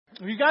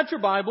If you got your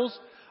Bibles,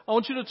 I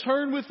want you to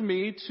turn with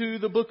me to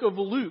the book of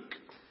Luke.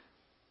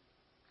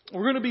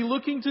 We're going to be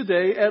looking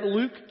today at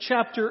Luke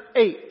chapter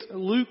 8.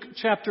 Luke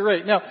chapter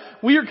 8. Now,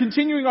 we are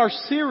continuing our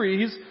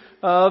series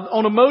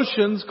on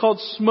emotions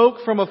called Smoke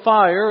from a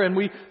Fire, and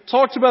we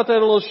talked about that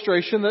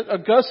illustration that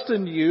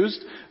Augustine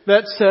used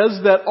that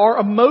says that our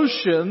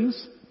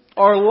emotions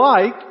are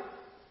like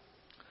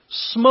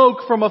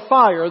smoke from a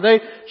fire. They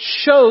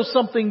show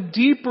something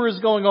deeper is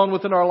going on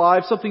within our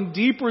lives, something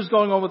deeper is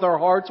going on with our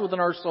hearts, within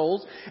our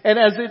souls, and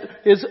as it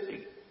is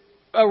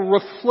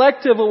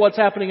reflective of what's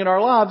happening in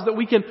our lives, that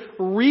we can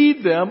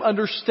read them,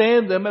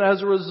 understand them, and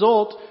as a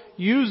result,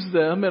 use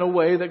them in a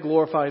way that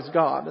glorifies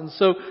God. And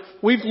so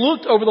we've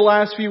looked over the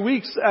last few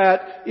weeks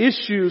at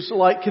issues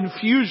like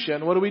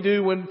confusion. What do we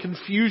do when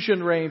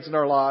confusion reigns in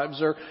our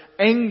lives, or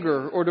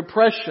anger or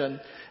depression?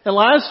 And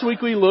last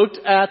week we looked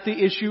at the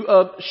issue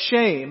of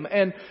shame.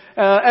 And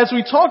as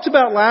we talked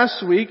about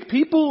last week,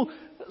 people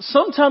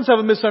sometimes have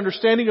a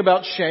misunderstanding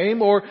about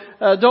shame, or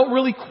don't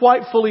really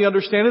quite fully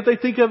understand it. They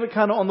think of it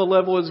kind of on the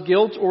level as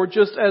guilt, or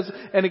just as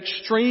an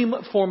extreme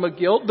form of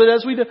guilt. But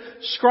as we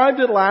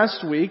described it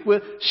last week,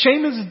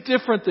 shame is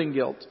different than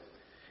guilt.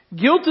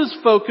 Guilt is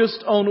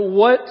focused on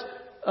what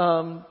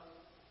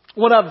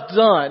I've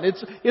done.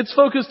 It's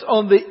focused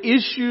on the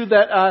issue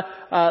that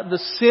the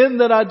sin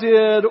that I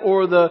did,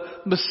 or the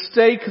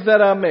mistake that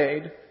I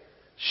made.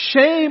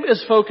 Shame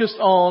is focused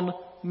on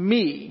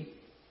me.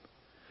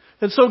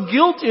 And so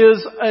guilt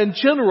is, in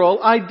general,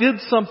 I did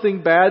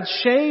something bad.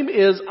 Shame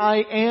is, I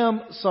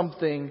am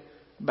something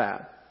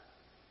bad.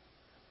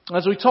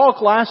 As we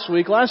talked last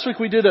week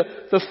we did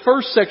the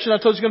first section. I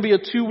told you it's going to be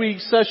a 2-week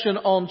session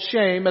on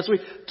shame. As we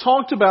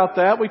talked about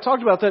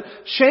that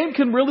shame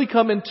can really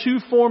come in two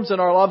forms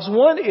in our lives.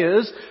 One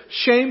is,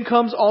 shame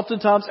comes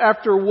oftentimes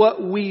after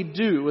what we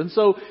do. And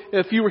so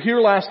if you were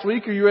here last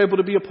week, or you were able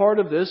to be a part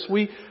of this,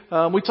 we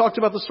talked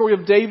about the story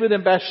of David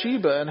and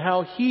Bathsheba, and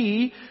how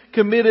he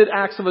committed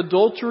acts of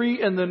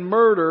adultery and then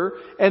murder,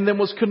 and then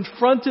was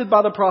confronted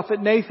by the prophet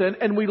Nathan.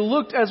 And we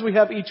looked, as we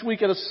have each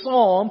week, at a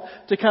psalm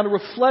to kind of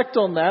reflect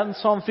on that, in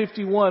Psalm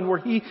 51, where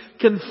he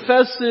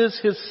confesses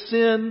his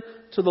sin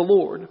to the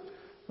Lord.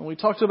 And we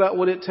talked about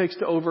what it takes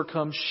to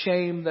overcome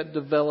shame that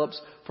develops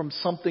from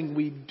something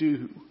we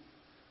do.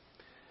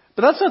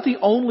 But that's not the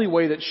only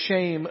way that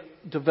shame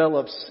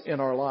develops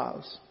in our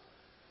lives.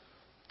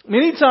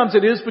 Many times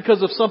it is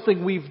because of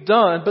something we've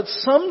done, but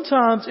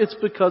sometimes it's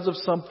because of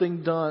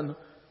something done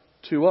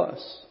to us.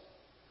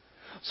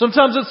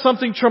 Sometimes it's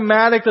something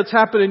traumatic that's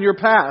happened in your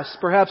past.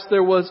 Perhaps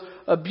there was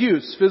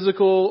abuse,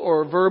 physical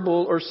or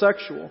verbal or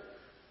sexual.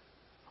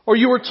 Or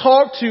you were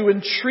talked to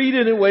and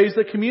treated in ways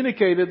that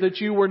communicated that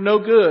you were no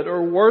good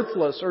or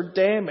worthless or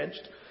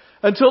damaged,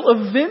 until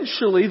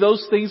eventually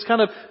those things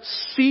kind of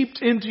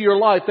seeped into your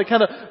life. They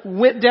kind of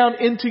went down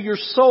into your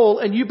soul,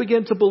 and you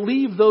began to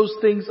believe those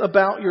things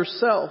about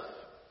yourself.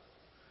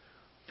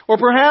 Or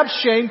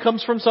perhaps shame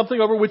comes from something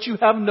over which you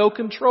have no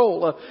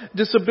control, a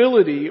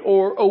disability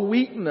or a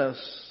weakness.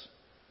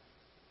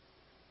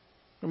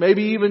 Or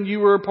maybe even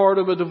you were a part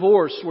of a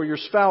divorce where your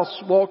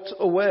spouse walked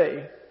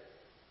away.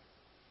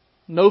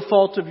 No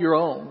fault of your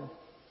own.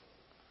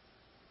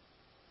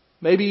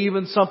 Maybe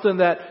even something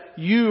that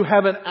you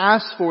haven't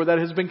asked for, that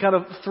has been kind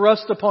of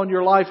thrust upon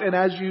your life. And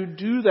as you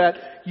do that,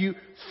 you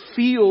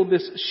feel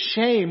this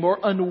shame or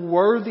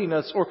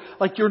unworthiness, or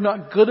like you're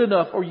not good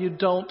enough, or you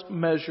don't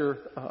measure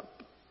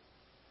up.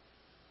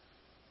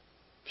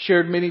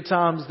 Shared many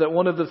times that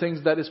one of the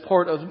things that is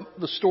part of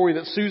the story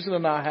that Susan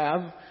and I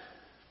have,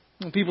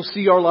 when people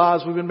see our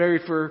lives, we've been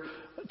married for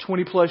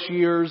 20 plus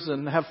years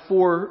and have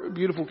 4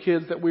 beautiful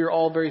kids that we are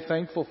all very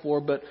thankful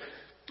for. But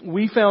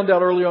we found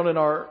out early on in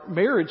our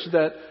marriage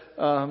that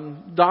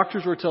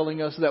doctors were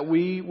telling us that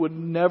we would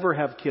never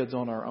have kids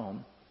on our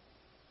own.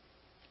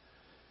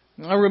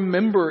 I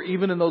remember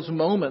even in those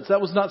moments,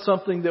 that was not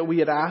something that we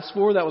had asked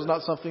for. That was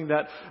not something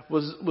that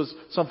was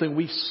something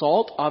we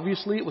sought.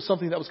 Obviously, it was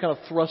something that was kind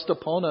of thrust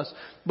upon us.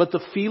 But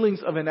the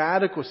feelings of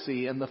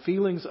inadequacy and the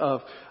feelings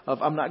of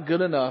I'm not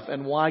good enough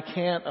and why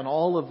can't, and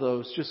all of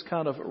those just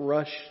kind of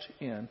rushed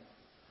in.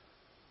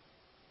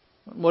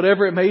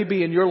 Whatever it may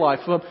be in your life,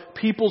 from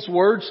people's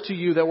words to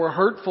you that were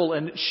hurtful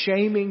and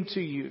shaming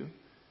to you,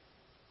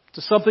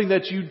 to something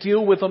that you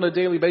deal with on a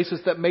daily basis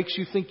that makes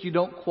you think you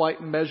don't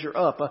quite measure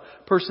up, a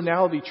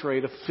personality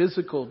trait, a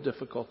physical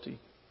difficulty.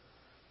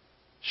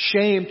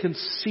 Shame can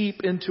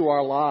seep into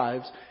our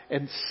lives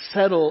and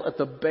settle at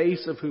the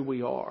base of who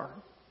we are.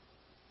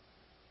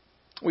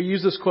 We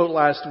used this quote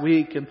last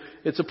week, and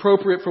it's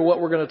appropriate for what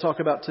we're going to talk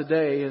about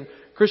today. And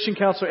Christian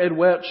counselor Ed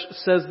Welch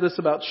says this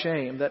about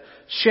shame, that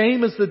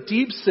shame is the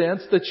deep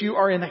sense that you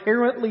are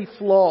inherently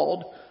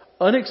flawed,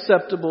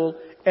 unacceptable,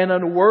 and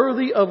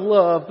unworthy of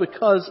love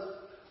because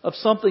of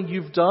something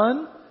you've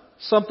done,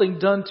 something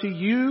done to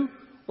you,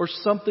 or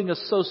something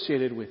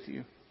associated with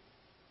you.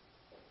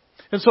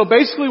 And so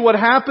basically what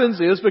happens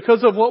is,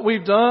 because of what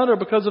we've done, or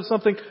because of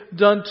something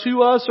done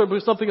to us, or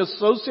because something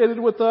associated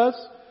with us,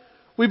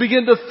 we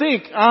begin to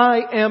think,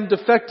 I am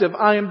defective,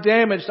 I am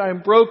damaged, I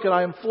am broken,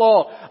 I am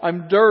flawed,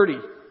 I'm dirty.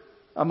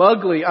 I'm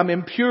ugly. I'm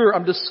impure.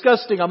 I'm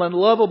disgusting. I'm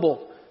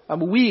unlovable.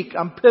 I'm weak.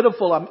 I'm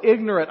pitiful. I'm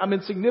ignorant. I'm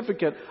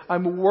insignificant.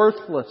 I'm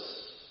worthless.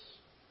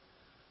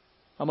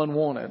 I'm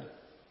unwanted.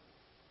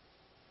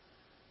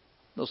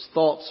 Those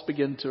thoughts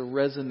begin to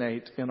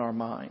resonate in our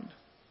mind.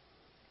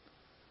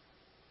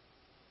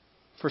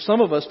 For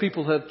some of us,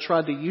 people have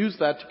tried to use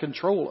that to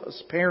control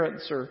us.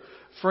 Parents or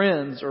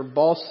friends or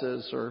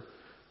bosses or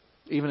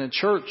even in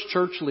church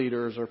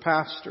leaders or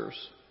pastors,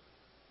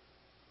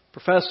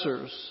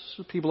 professors,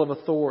 people of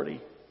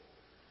authority.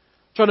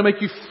 Trying to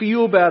make you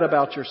feel bad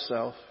about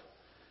yourself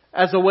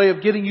as a way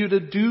of getting you to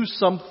do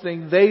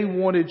something they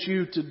wanted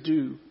you to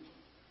do.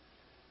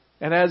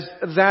 And as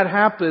that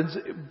happens,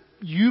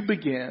 you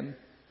begin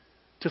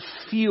to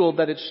feel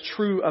that it's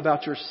true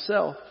about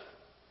yourself.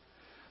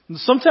 And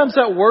sometimes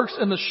that works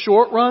in the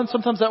short run.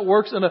 Sometimes that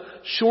works in a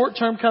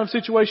short-term kind of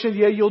situation.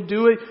 Yeah, you'll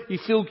do it. You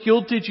feel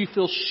guilty. You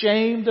feel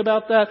shamed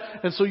about that.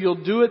 And so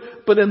you'll do it.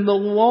 But in the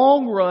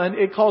long run,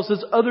 it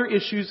causes other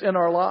issues in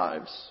our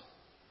lives.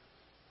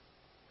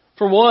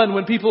 For one,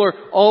 when people are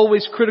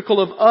always critical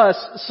of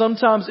us,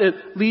 sometimes it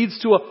leads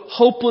to a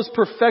hopeless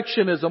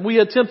perfectionism. We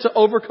attempt to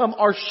overcome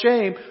our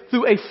shame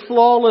through a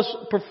flawless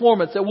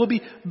performance that will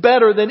be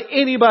better than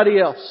anybody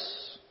else.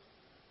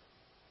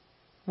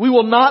 We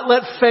will not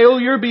let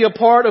failure be a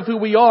part of who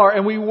we are,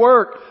 and we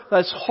work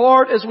as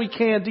hard as we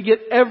can to get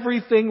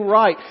everything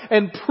right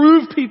and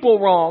prove people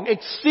wrong,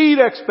 exceed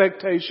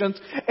expectations,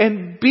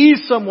 and be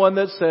someone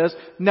that says,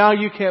 now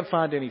you can't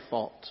find any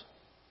fault.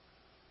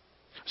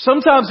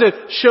 Sometimes it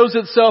shows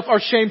itself, our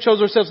shame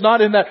shows ourselves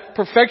not in that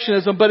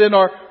perfectionism, but in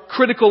our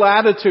critical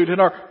attitude, in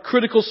our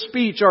critical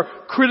speech, our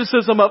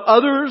criticism of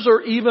others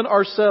or even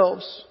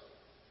ourselves.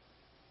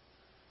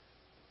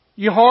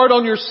 You're hard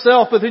on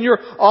yourself, but then you're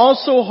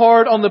also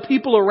hard on the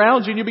people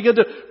around you, and you begin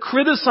to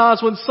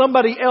criticize when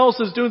somebody else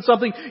is doing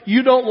something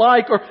you don't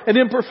like or an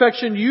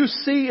imperfection you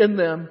see in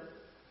them.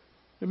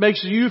 It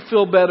makes you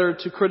feel better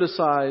to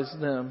criticize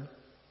them.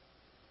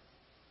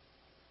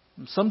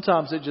 And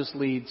sometimes it just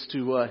leads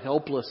to a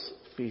helpless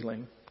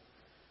feeling.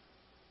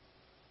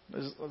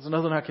 There's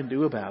nothing I can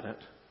do about it.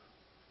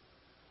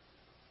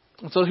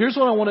 And so here's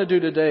what I want to do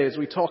today as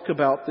we talk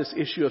about this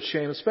issue of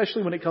shame,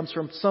 especially when it comes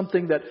from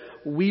something that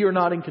we are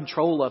not in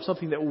control of,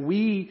 something that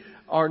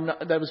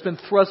that has been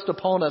thrust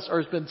upon us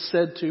or has been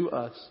said to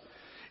us.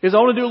 Is I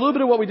want to do a little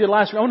bit of what we did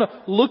last week. I want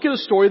to look at a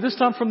story, this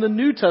time from the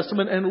New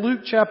Testament in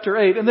Luke chapter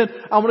 8. And then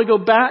I want to go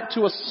back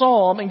to a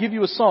psalm and give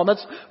you a psalm.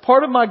 That's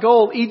part of my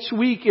goal each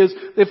week is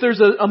if there's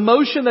an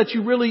emotion that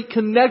you really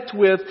connect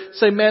with,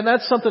 say, man,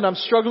 that's something I'm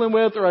struggling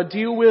with or I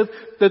deal with,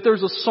 that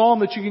there's a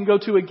psalm that you can go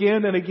to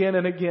again and again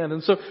and again.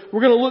 And so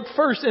we're going to look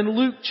first in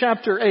Luke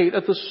chapter 8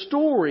 at the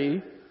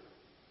story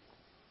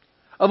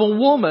of a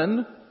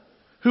woman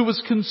who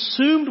was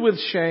consumed with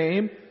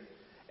shame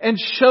and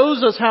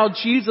shows us how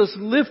Jesus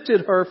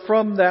lifted her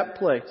from that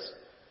place.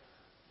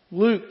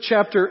 Luke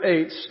chapter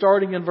 8,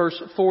 starting in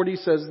verse 40,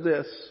 says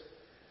this.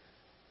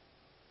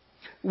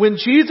 When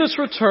Jesus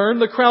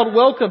returned, the crowd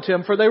welcomed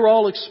him, for they were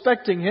all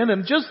expecting him.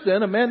 And just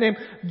then, a man named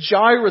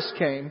Jairus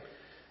came.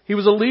 He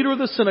was a leader of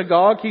the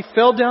synagogue. He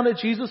fell down at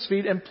Jesus'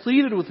 feet and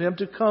pleaded with him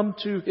to come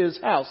to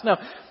his house. Now,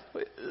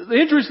 the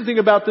interesting thing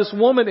about this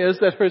woman is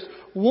that this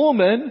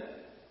woman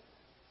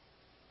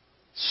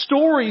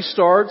story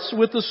starts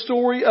with the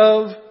story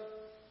of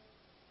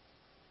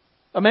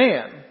a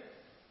man.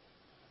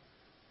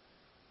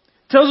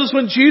 It tells us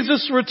when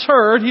Jesus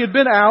returned, he had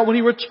been out. When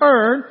he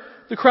returned,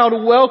 the crowd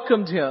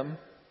welcomed him.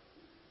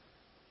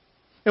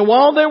 And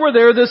while they were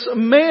there, this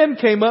man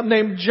came up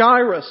named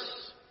Jairus.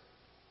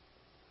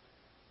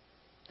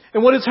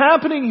 And what is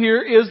happening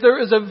here is there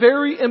is a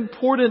very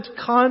important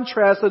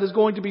contrast that is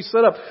going to be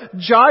set up.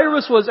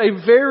 Jairus was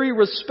a very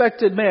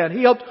respected man.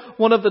 He held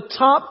one of the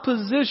top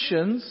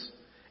positions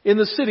in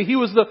the city. He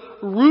was the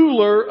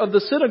ruler of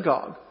the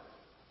synagogue.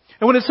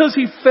 And when it says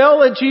he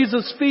fell at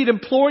Jesus' feet,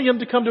 imploring him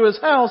to come to his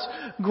house,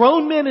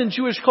 grown men in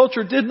Jewish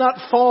culture did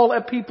not fall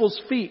at people's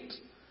feet.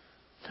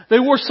 They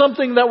wore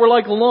something that were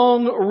like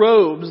long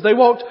robes. They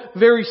walked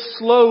very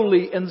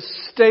slowly and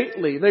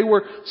stately. They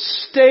were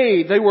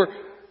staid. They were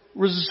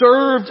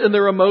reserved in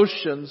their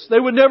emotions. They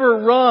would never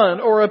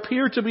run or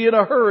appear to be in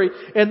a hurry,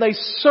 and they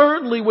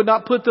certainly would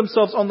not put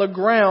themselves on the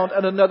ground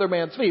at another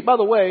man's feet. By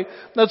the way,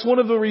 that's one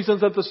of the reasons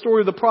that the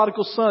story of the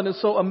prodigal son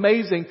is so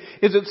amazing,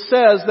 is it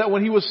says that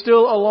when he was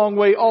still a long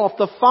way off,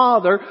 the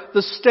father,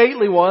 the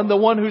stately one, the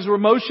one whose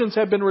emotions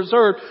had been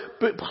reserved,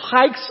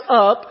 hikes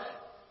up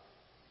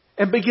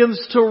and begins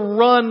to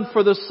run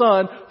for the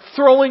son,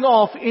 throwing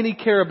off any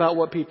care about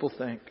what people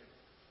think.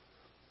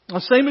 The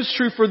same is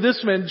true for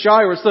this man,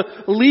 Jairus,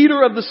 the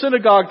leader of the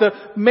synagogue, the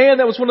man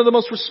that was one of the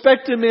most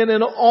respected men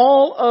in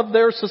all of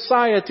their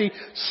society,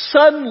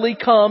 suddenly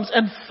comes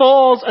and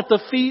falls at the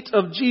feet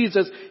of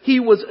Jesus. He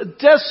was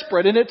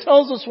desperate, and it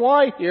tells us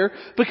why here,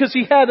 because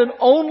he had an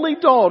only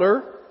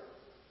daughter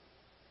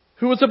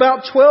who was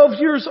about 12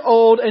 years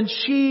old, and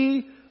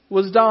she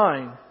was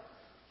dying.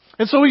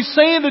 And so he's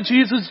saying to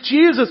Jesus,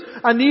 Jesus,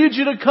 I need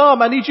you to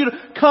come. I need you to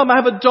come. I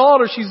have a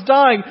daughter. She's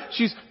dying.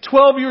 She's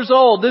 12 years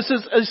old. This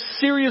is a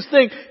serious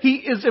thing. He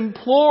is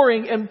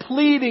imploring and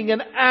pleading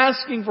and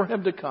asking for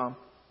him to come.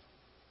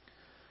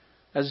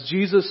 As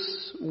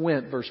Jesus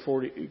went, verse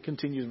 40,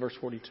 continues verse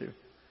 42.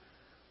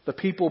 The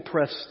people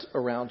pressed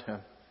around him.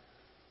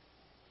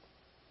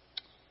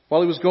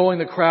 While he was going,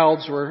 the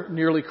crowds were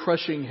nearly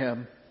crushing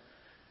him.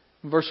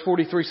 Verse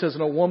 43 says,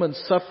 and a woman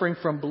suffering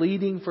from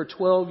bleeding for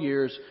 12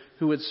 years,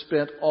 who had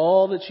spent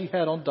all that she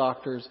had on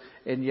doctors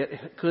and yet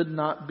could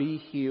not be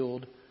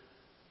healed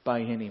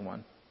by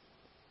anyone.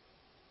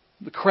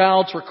 The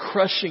crowds were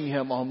crushing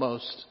him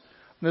almost.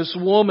 And this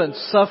woman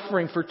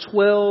suffering for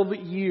 12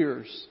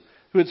 years,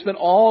 who had spent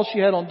all she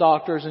had on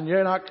doctors and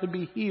yet not could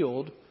be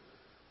healed,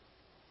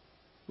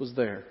 was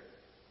there.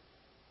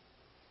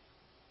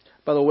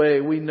 By the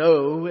way, we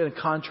know, in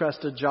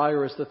contrast to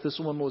Jairus, that this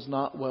woman was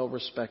not well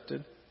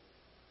respected.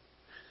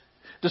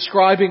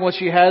 Describing what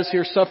she has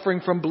here, suffering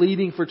from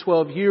bleeding for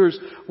 12 years,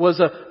 was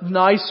a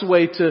nice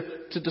way to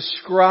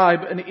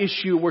describe an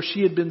issue where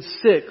she had been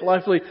sick,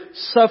 likely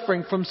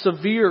suffering from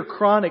severe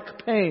chronic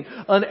pain,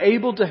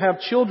 unable to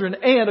have children,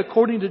 and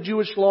according to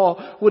Jewish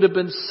law, would have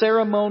been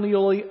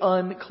ceremonially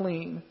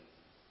unclean.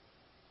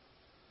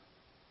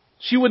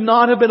 She would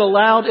not have been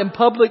allowed in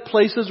public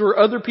places where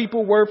other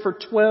people were for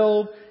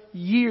 12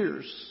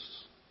 years.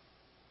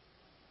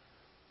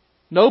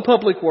 No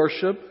public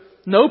worship.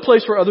 No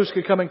place where others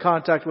could come in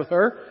contact with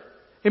her.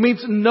 It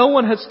means no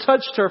one has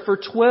touched her for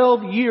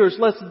 12 years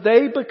lest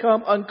they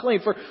become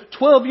unclean. For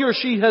 12 years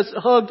she has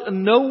hugged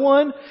no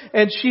one,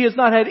 and she has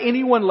not had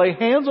anyone lay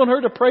hands on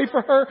her to pray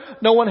for her.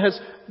 No one has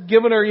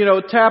given her,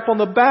 a tap on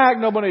the back.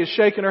 Nobody has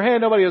shaken her hand.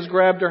 Nobody has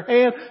grabbed her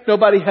hand.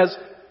 Nobody has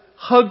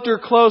hugged her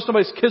close.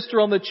 Nobody's kissed her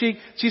on the cheek.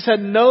 She's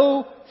had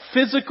no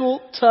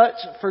physical touch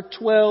for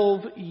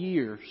 12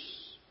 years.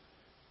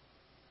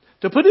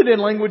 To put it in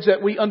language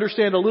that we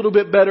understand a little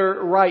bit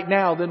better right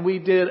now than we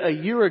did a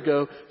year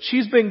ago,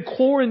 she's been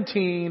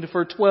quarantined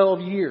for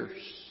 12 years.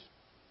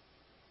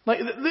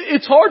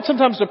 It's hard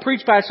sometimes to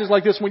preach passages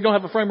like this when we don't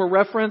have a frame of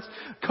reference.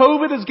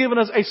 COVID has given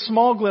us a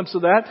small glimpse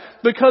of that,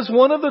 because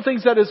one of the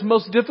things that is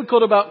most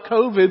difficult about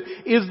COVID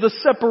is the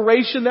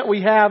separation that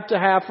we have to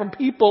have from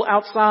people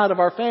outside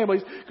of our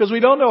families, because we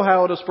don't know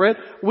how it'll spread.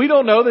 We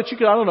don't know that you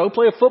could,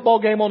 play a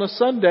football game on a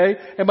Sunday,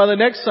 and by the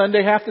next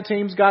Sunday half the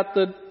team's got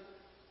the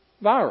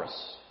virus.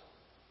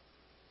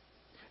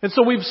 And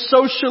so we've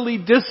socially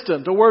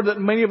distanced, a word that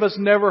many of us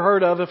never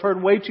heard of, have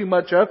heard way too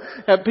much of.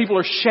 People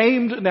are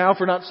shamed now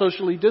for not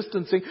socially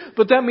distancing,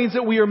 but that means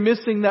that we are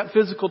missing that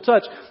physical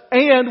touch.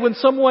 And when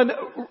someone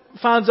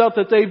finds out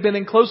that they've been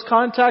in close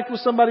contact with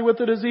somebody with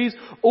the disease,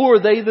 or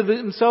they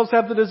themselves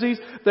have the disease,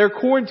 they're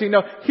quarantined.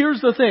 Now,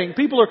 here's the thing.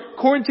 People are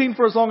quarantined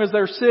for as long as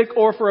they're sick,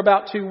 or for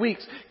about 2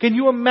 weeks. Can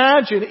you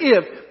imagine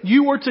if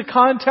you were to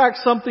contact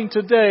something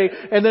today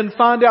and then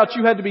find out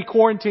you had to be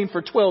quarantined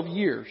for 12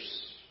 years?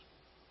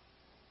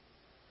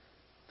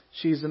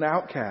 She's an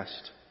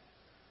outcast.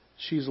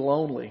 She's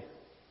lonely.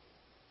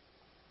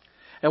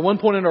 At one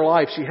point in her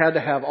life, she had to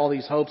have all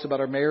these hopes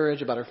about her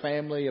marriage, about her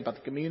family, about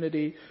the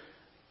community.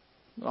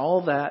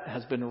 All that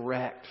has been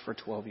wrecked for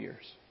 12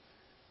 years.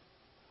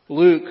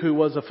 Luke, who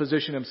was a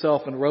physician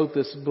himself and wrote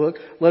this book,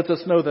 lets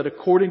us know that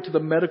according to the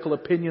medical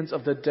opinions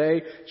of the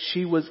day,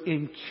 she was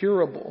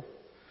incurable.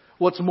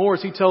 What's more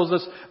is he tells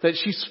us that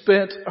she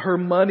spent her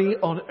money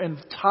on an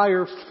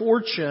entire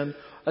fortune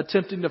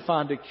attempting to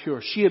find a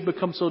cure. She had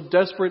become so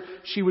desperate,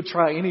 she would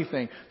try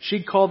anything.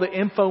 She'd call the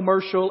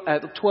infomercial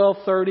at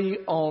 12:30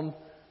 on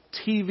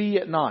TV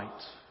at night.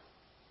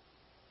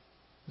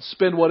 And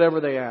spend whatever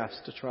they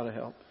asked to try to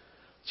help.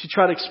 She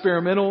tried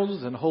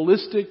experimentals and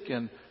holistic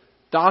and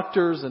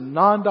doctors and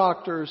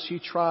non-doctors. She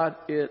tried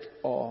it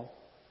all.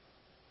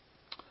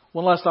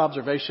 One last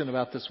observation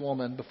about this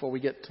woman before we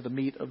get to the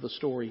meat of the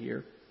story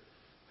here.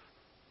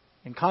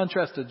 In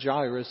contrast to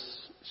Jairus,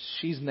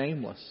 she's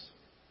nameless.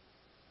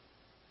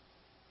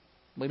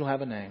 We don't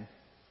have a name.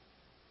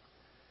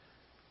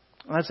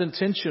 And that's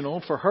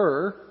intentional for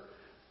her.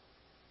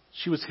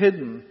 She was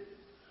hidden.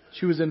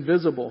 She was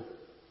invisible.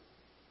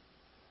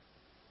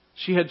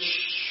 She had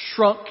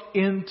shrunk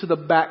into the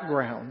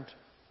background.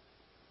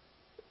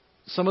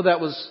 Some of that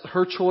was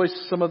her choice,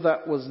 some of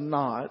that was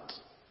not.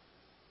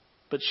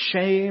 But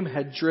shame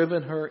had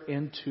driven her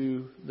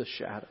into the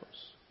shadows.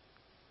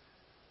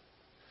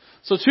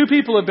 So two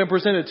people have been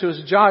presented to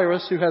us.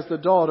 Jairus, who has the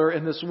daughter,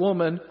 and this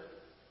woman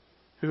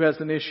who has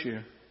an issue.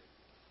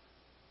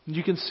 And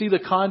you can see the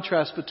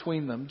contrast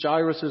between them.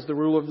 Jairus is the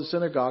ruler of the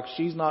synagogue.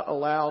 She's not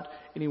allowed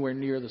anywhere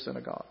near the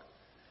synagogue.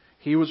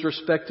 He was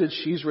respected.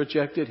 She's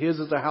rejected. His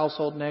is a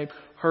household name.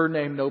 Her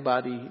name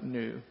nobody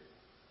knew.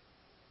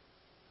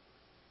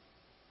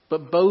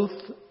 But both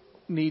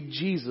need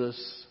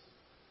Jesus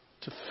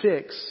to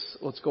fix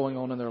what's going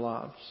on in their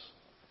lives.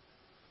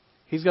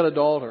 He's got a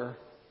daughter,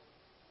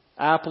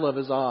 apple of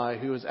his eye,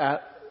 who is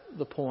at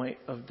the point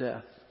of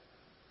death.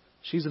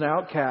 She's an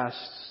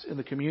outcast in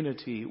the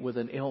community with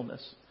an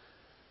illness.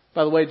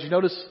 By the way, did you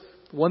notice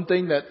One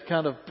thing that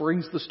kind of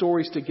brings the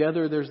stories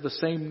together, there's the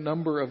same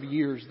number of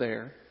years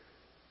there.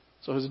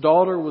 So his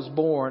daughter was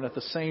born at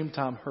the same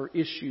time her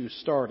issue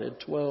started,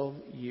 12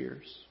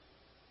 years.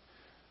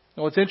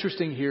 Now what's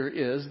interesting here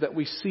is that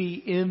we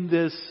see in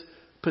this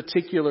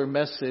particular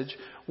message,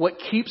 what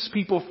keeps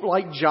people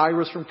like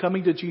Jairus from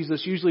coming to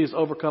Jesus usually is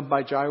overcome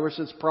by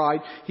Jairus'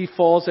 pride. He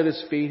falls at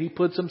his feet. He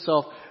puts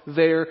himself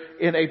there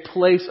in a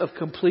place of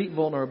complete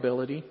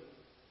vulnerability.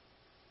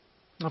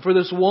 For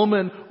this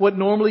woman, what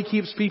normally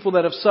keeps people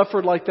that have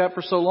suffered like that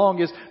for so long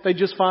is they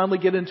just finally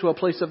get into a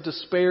place of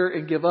despair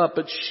and give up.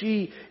 But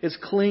she is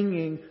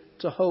clinging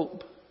to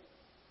hope.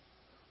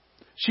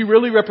 She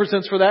really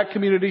represents for that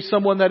community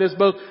someone that is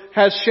both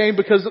has shame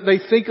because they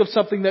think of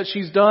something that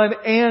she's done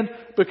and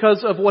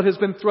because of what has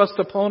been thrust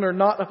upon her,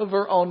 not of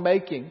her own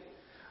making.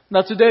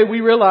 Now today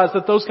we realize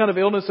that those kind of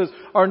illnesses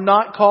are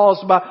not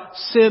caused by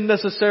sin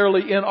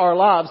necessarily in our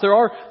lives. There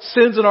are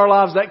sins in our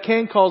lives that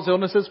can cause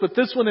illnesses, but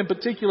this one in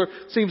particular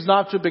seems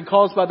not to have been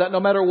caused by that, no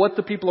matter what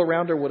the people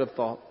around her would have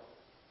thought.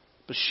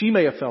 But she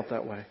may have felt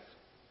that way.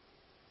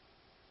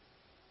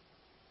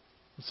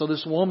 So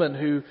this woman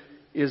who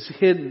is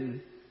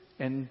hidden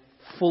and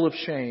full of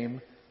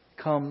shame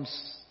comes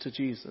to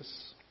Jesus.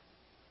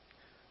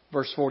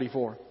 Verse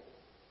 44.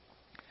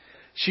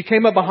 She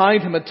came up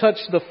behind him and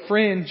touched the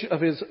fringe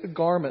of his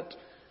garment.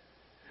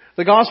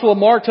 The Gospel of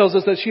Mark tells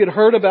us that she had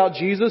heard about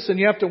Jesus, and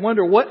you have to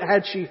wonder, what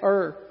had she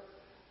heard?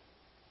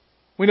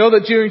 We know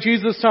that during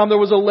Jesus' time there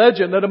was a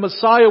legend that a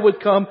Messiah would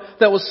come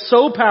that was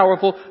so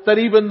powerful that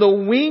even the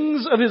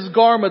wings of his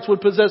garments would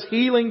possess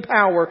healing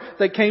power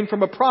that came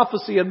from a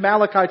prophecy in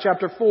Malachi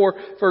chapter 4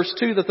 verse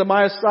 2 that the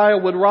Messiah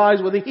would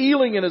rise with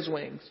healing in his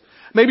wings.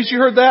 Maybe she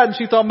heard that and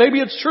she thought, maybe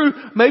it's true.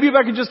 Maybe if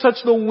I can just touch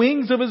the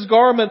wings of his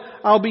garment,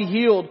 I'll be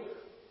healed.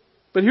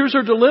 But here's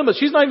her dilemma.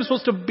 She's not even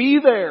supposed to be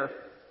there.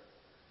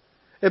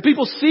 If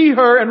people see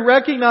her and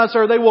recognize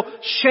her, they will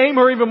shame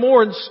her even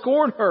more and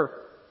scorn her.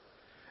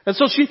 And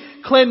so she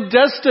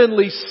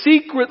clandestinely,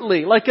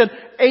 secretly, like an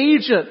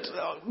agent,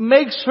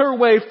 makes her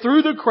way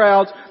through the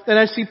crowds. And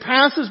as she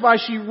passes by,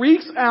 she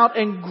reaches out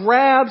and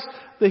grabs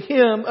the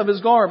hem of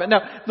his garment.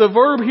 Now, the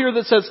verb here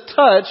that says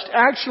touched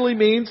actually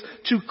means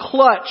to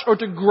clutch or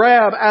to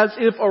grab as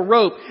if a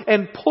rope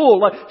and pull.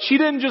 Like she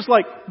didn't just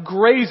like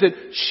graze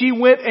it. She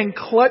went and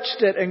clutched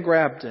it and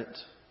grabbed it.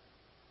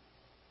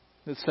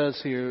 It says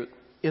here,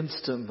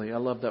 instantly. I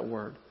love that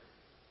word.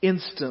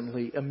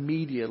 Instantly,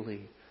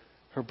 immediately,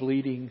 her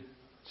bleeding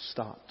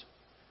stopped.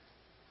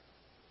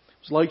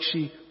 It was like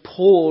she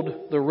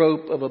pulled the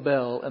rope of a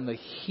bell and the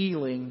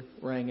healing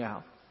rang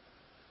out.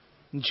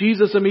 And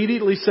Jesus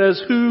immediately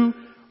says, who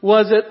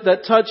was it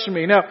that touched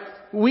me? Now,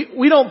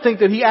 we don't think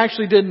that he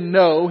actually didn't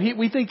know.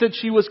 We think that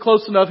she was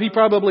close enough. He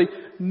probably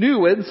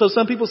knew it. And so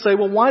some people say,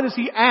 well, why does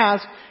he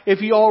ask if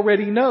he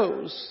already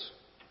knows?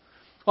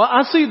 Well,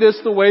 I see this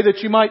the way that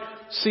you might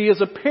see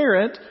as a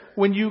parent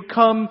when you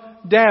come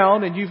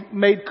down and you've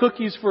made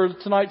cookies for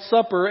tonight's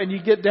supper and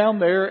you get down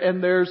there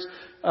and there's,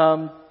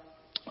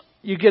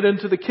 you get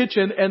into the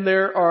kitchen and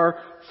there are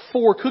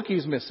 4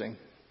 cookies missing.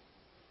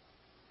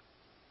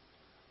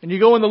 And you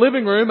go in the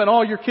living room and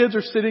all your kids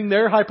are sitting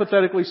there,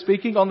 hypothetically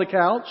speaking, on the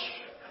couch,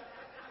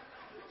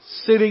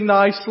 sitting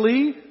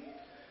nicely.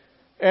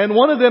 And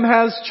one of them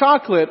has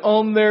chocolate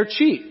on their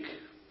cheek.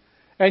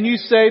 And you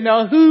say,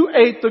 now who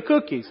ate the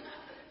cookies?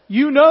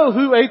 You know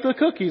who ate the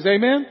cookies.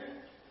 Amen?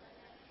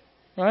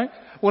 Right?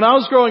 When I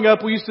was growing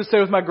up, we used to stay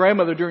with my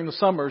grandmother during the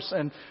summers.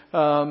 And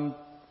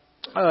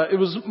it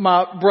was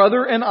my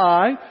brother and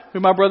I,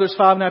 who my brother's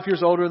 5.5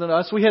 years older than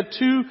us. We had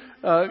 2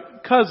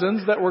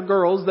 cousins that were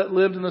girls that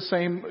lived in the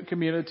same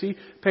community,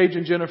 Paige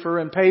and Jennifer.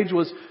 And Paige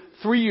was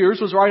 3 years,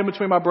 was right in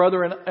between my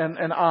brother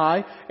and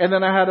I. And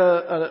then I had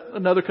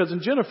another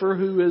cousin, Jennifer,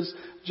 who is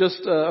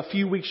just a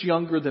few weeks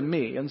younger than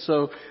me. And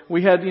so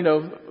we had,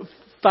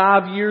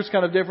 5 years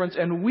kind of difference.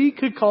 And we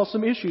could cause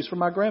some issues for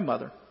my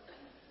grandmother.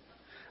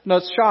 No,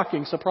 it's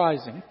shocking,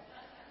 surprising.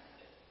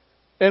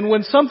 And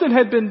when something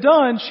had been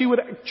done, she would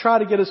try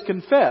to get us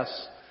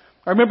confess.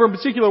 I remember in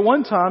particular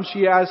one time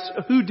she asked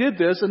who did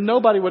this and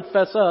nobody would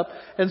fess up.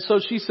 And so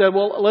she said,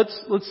 well,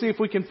 let's see if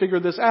we can figure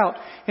this out.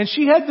 And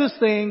she had this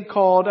thing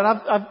called, and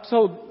I've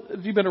told,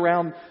 if you've been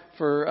around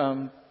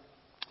for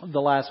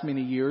the last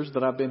many years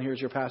that I've been here as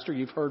your pastor,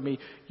 you've heard me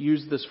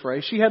use this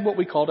phrase. She had what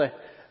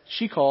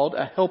she called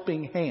a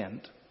helping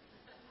hand.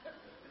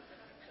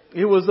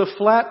 It was a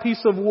flat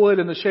piece of wood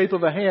in the shape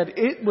of a hand.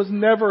 It was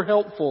never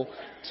helpful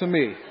to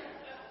me.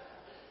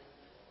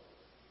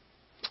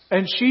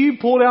 And she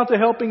pulled out the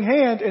helping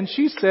hand and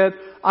she said,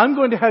 I'm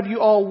going to have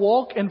you all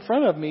walk in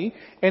front of me.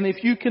 And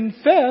if you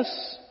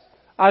confess,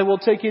 I will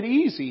take it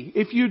easy.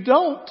 If you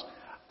don't,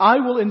 I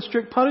will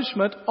inflict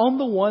punishment on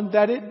the one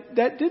that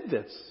did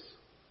this.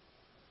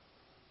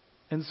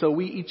 And so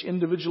we each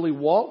individually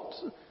walked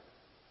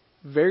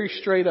very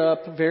straight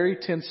up, very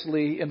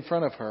tensely in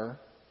front of her.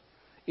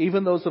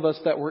 Even those of us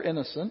that were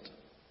innocent.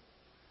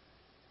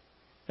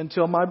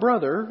 Until my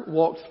brother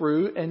walked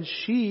through and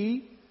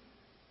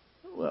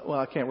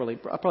I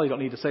probably don't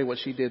need to say what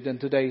she did in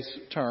today's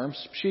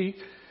terms. She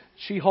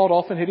she hauled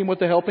off and hit him with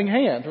the helping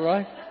hand,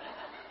 right?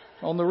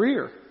 On the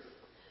rear.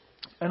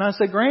 And I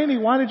said, Granny,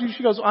 why did you?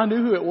 She goes, I knew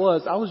who it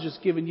was. I was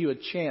just giving you a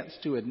chance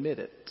to admit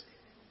it.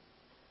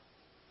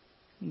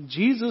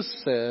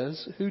 Jesus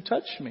says, who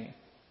touched me?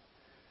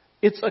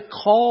 It's a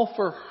call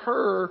for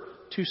her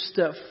to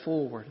step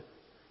forward.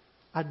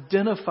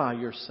 Identify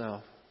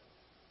yourself.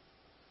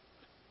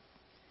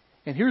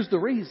 And here's the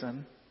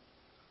reason.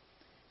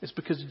 It's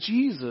because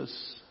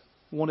Jesus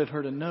wanted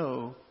her to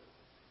know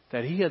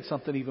that He had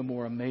something even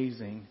more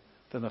amazing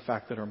than the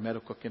fact that her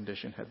medical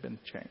condition had been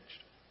changed.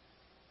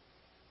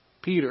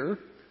 Peter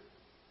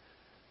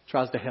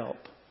tries to help.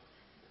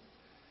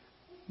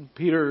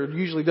 Peter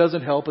usually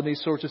doesn't help in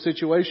these sorts of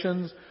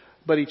situations,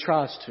 but he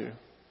tries to.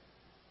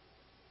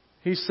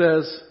 He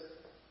says,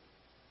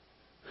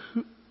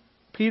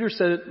 Peter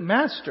said,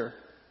 Master,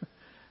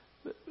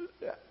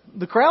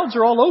 the crowds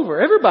are all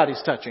over.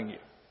 Everybody's touching you.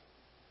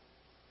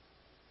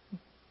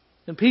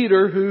 And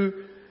Peter, who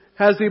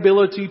has the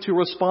ability to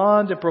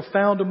respond in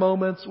profound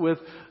moments with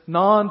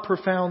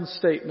non-profound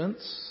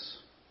statements,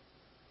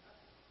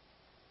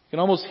 you can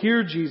almost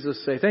hear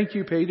Jesus say, thank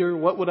you, Peter.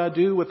 What would I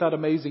do without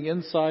amazing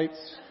insights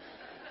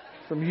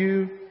from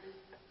you?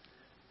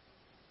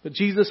 But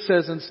Jesus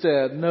says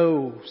instead,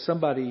 no,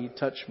 somebody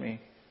touched me,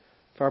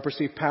 for I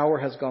perceive power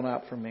has gone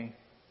out from me.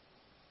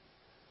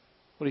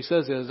 What he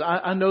says is,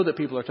 I know that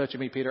people are touching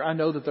me, Peter. I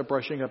know that they're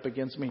brushing up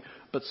against me,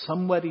 but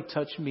somebody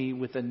touched me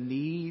with a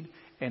need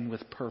and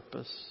with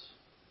purpose.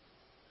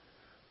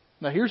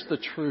 Now here's the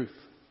truth.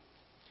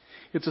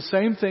 It's the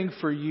same thing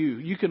for you.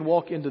 You can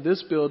walk into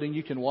this building,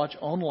 you can watch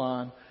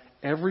online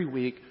every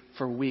week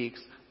for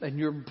weeks, and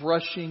you're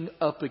brushing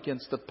up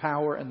against the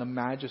power and the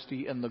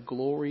majesty and the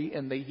glory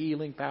and the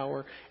healing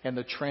power and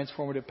the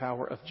transformative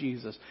power of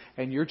Jesus.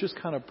 And you're just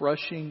kind of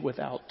brushing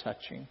without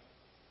touching.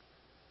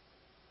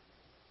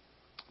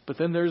 But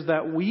then there's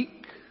that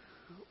week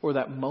or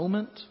that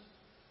moment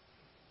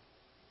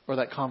or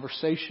that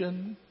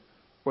conversation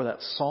or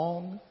that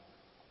song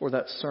or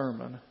that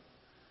sermon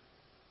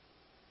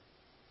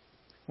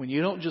when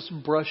you don't just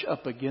brush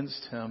up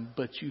against Him,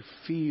 but you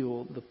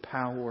feel the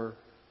power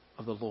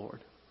of the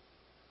Lord.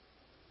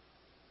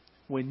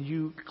 When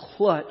you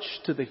clutch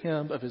to the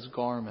hem of His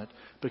garment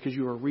because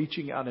you are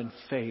reaching out in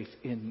faith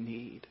in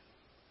need.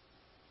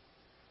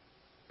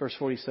 Verse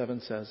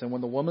 47 says, and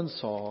when the woman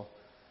saw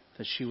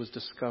that she was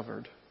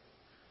discovered,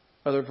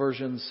 other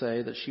versions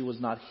say that she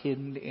was not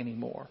hidden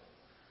anymore,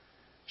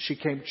 she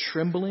came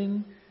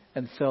trembling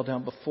and fell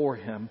down before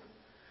Him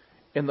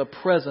in the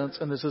presence,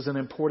 and this is an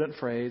important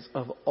phrase,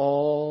 of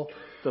all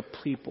the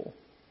people.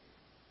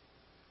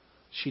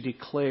 She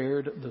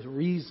declared the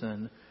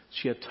reason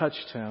she had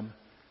touched Him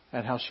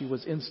and how she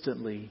was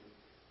instantly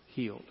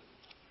healed.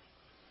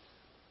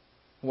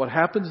 What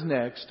happens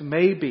next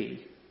may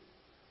be,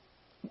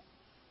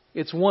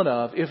 it's one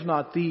of, if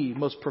not the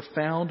most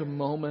profound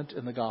moment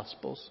in the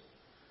Gospels,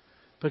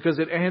 because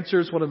it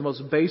answers one of the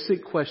most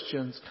basic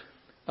questions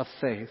of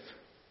faith.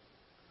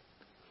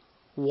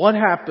 What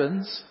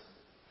happens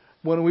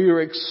when we are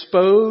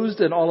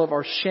exposed in all of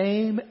our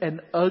shame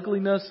and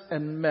ugliness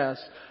and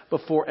mess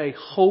before a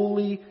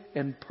holy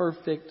and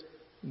perfect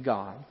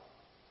God?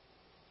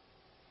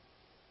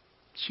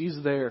 She's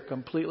there,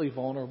 completely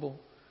vulnerable.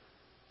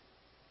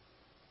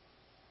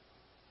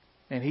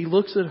 And He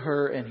looks at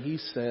her and He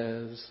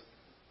says,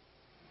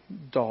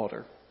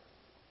 daughter.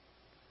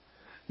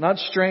 Not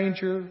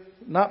stranger,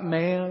 not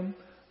man,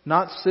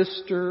 not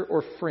sister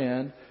or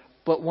friend,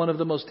 but one of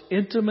the most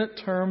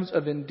intimate terms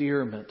of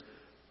endearment.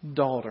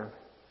 Daughter.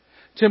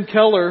 Tim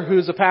Keller, who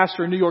is a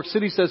pastor in New York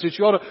City, says that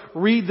you ought to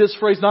read this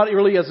phrase not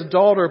really as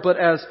daughter, but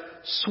as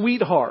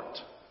sweetheart.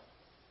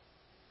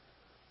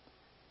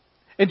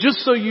 And just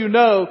so you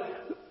know,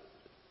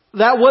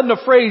 that wasn't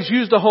a phrase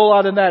used a whole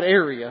lot in that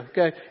area.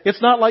 Okay,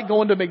 it's not like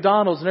going to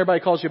McDonald's and everybody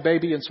calls you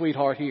baby and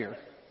sweetheart here.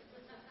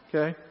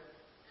 Okay,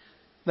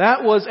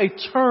 that was a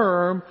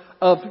term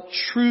of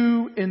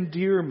true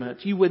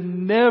endearment. You would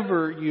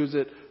never use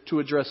it to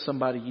address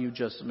somebody you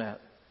just met.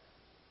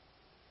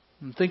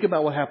 And think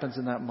about what happens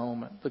in that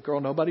moment. The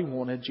girl nobody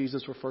wanted,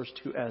 Jesus refers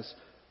to as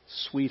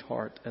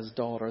sweetheart, as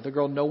daughter. The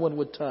girl no one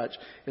would touch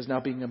is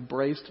now being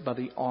embraced by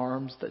the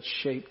arms that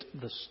shaped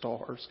the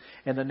stars.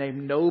 And the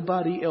name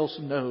nobody else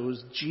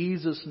knows,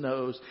 Jesus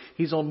knows.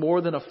 He's on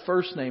more than a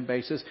first name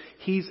basis.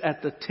 He's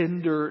at the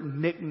tender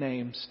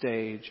nickname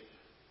stage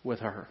with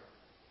her.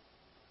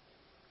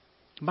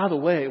 By the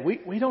way,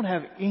 we don't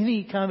have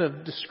any kind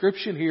of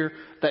description here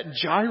that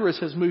Jairus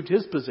has moved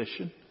his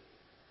position.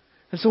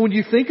 And so when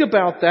you think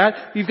about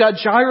that, you've got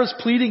Jairus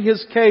pleading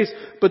his case,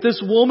 but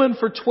this woman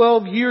for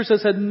 12 years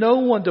has had no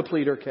one to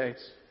plead her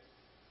case.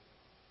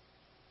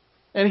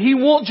 And He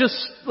won't just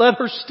let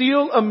her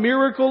steal a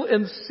miracle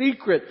in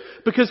secret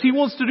because He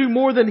wants to do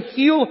more than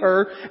heal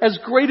her. As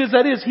great as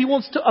that is, He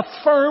wants to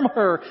affirm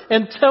her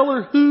and tell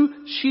her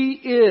who she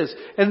is.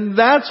 And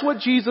that's what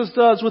Jesus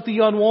does with the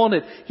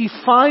unwanted. He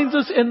finds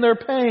us in their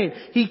pain.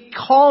 He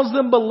calls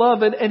them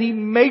beloved and He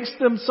makes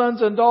them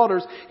sons and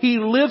daughters. He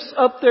lifts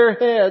up their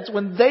heads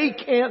when they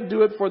can't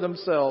do it for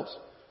themselves.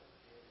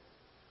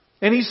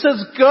 And He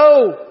says,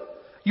 go.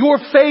 Your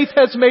faith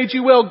has made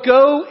you well.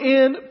 Go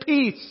in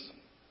peace.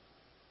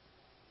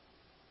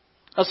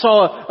 I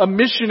saw a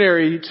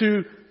missionary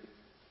to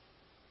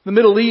the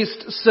Middle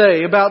East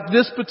say about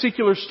this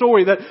particular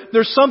story that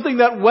there's something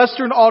that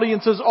Western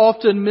audiences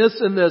often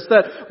miss in this,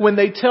 that when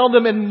they tell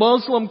them in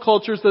Muslim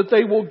cultures that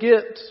they will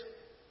get.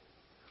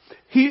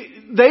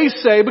 They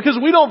say, because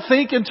we don't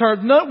think in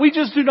terms, we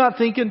just do not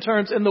think in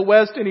terms in the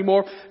West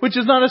anymore, which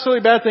is not necessarily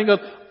a bad thing, of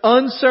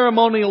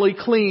unceremonially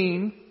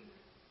clean,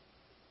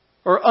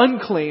 or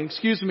unclean,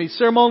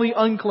 ceremonially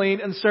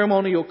unclean and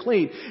ceremonial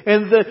clean.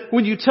 And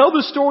when you tell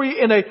the story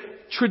in a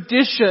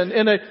tradition,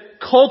 in a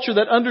culture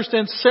that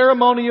understands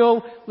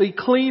ceremonially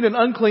clean and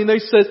unclean, they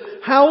said,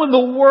 how in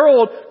the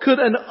world could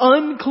an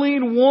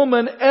unclean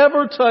woman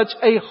ever touch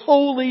a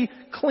holy,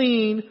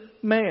 clean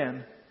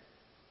man?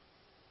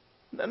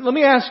 Let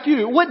me ask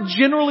you, what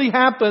generally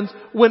happens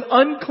when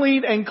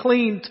unclean and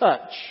clean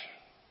touch?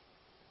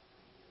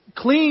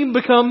 Clean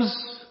becomes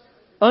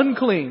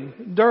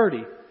unclean,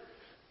 dirty.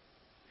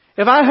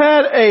 If I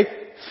had a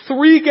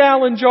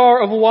 3-gallon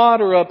jar of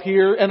water up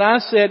here and I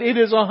said it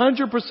is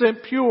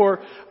 100%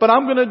 pure, but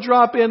I'm going to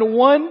drop in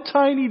one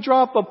tiny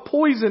drop of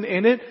poison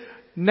in it,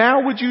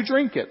 now would you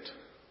drink it?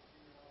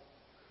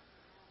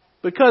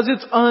 Because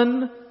it's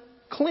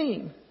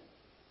unclean.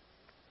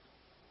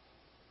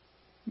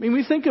 I mean,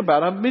 we think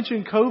about it. I've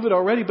mentioned COVID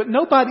already, but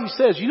nobody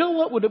says, you know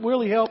what would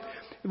really help?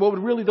 What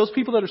would really, those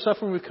people that are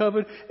suffering with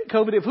COVID,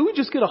 if we would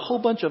just get a whole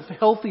bunch of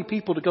healthy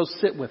people to go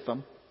sit with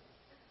them,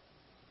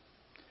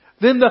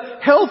 then the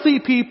healthy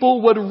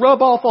people would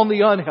rub off on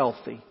the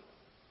unhealthy.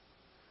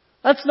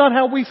 That's not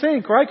how we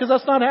think, right? Because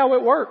that's not how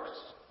it works.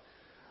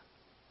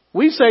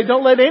 We say,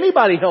 don't let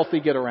anybody healthy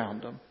get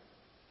around them.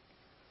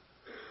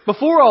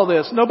 Before all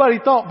this, nobody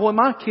thought, boy,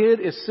 my kid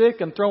is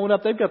sick and throwing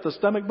up. They've got the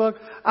stomach bug.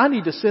 I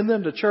need to send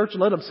them to church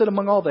and let them sit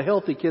among all the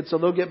healthy kids so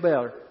they'll get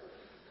better.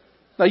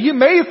 Now, you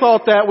may have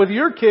thought that with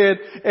your kid,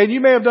 and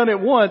you may have done it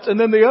once, and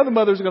then the other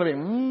mother's going to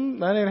be,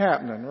 that ain't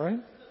happening, right?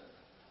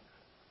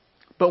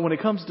 But when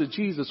it comes to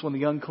Jesus, when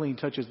the unclean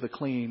touches the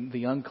clean,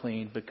 the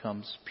unclean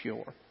becomes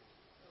pure.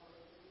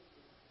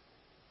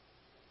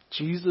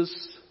 Jesus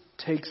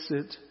takes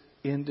it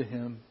into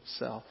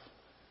Himself.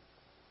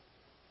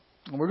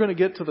 And we're going to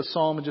get to the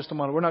psalm in just a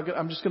moment.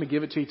 I'm just going to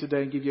give it to you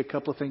today and give you a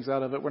couple of things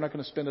out of it. We're not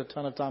going to spend a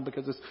ton of time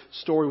because this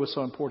story was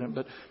so important.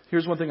 But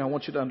here's one thing I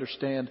want you to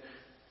understand.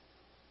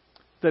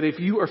 That if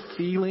you are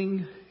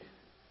feeling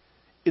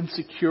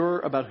insecure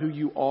about who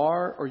you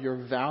are or your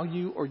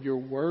value or your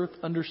worth,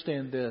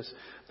 understand this.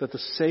 That the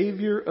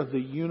Savior of the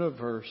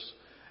universe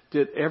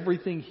did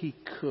everything He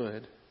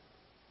could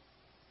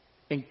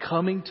in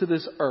coming to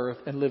this earth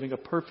and living a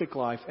perfect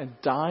life and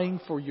dying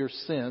for your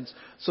sins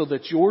so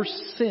that your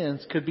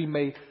sins could be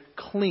made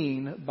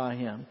clean by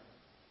Him.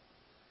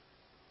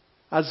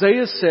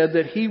 Isaiah said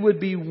that He would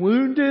be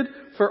wounded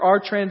for our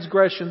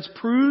transgressions,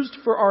 bruised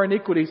for our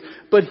iniquities,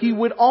 but He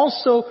would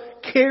also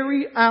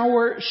carry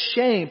our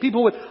shame.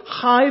 People would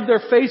hide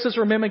their faces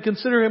from Him and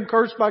consider Him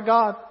cursed by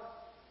God.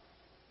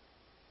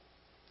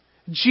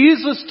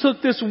 Jesus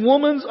took this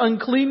woman's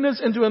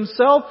uncleanness into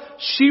Himself.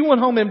 She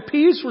went home in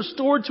peace,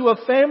 restored to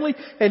a family,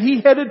 and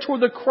He headed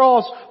toward the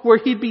cross where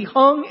He'd be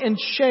hung in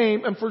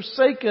shame and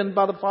forsaken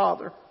by the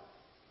Father.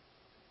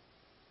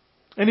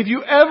 And if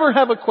you ever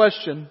have a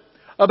question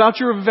about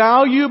your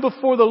value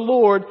before the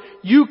Lord,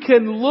 you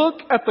can look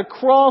at the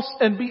cross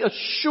and be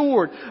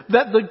assured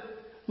that the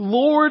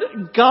Lord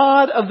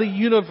God of the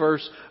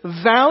universe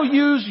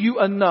values you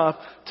enough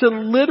to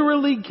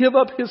literally give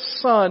up His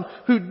Son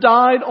who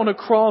died on a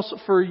cross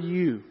for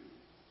you.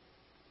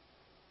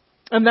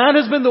 And that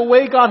has been the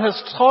way God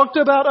has talked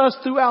about us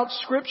throughout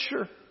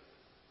Scripture.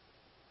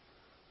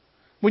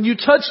 When you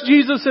touch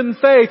Jesus in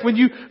faith, when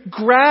you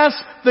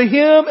grasp the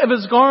hem of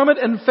His garment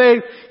in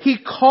faith, He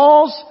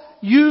calls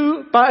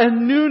you by a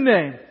new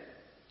name.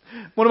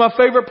 One of my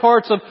favorite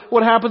parts of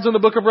what happens in the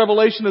book of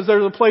Revelation is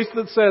there's a place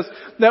that says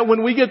that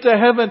when we get to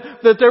heaven,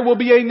 that there will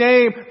be a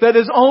name that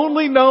is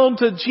only known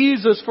to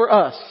Jesus for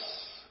us.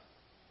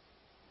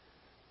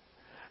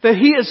 That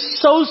He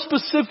is so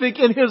specific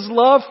in His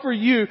love for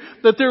you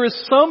that there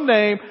is some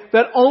name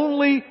that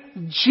only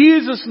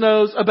Jesus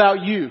knows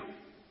about you.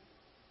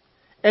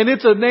 And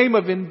it's a name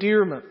of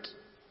endearment.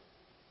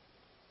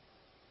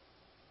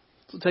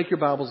 So take your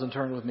Bibles and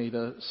turn with me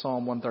to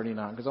Psalm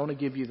 139, because I want to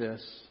give you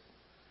this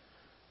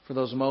for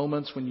those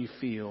moments when you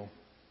feel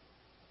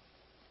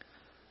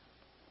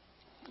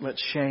that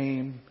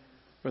shame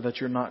or that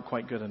you're not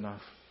quite good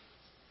enough.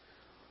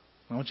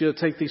 I want you to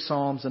take these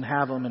Psalms and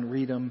have them and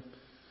read them.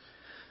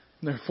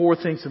 And there are 4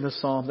 things in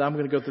this Psalm. I'm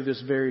going to go through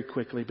this very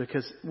quickly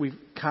because we've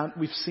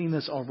seen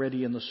this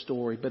already in the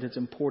story, but it's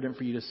important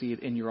for you to see it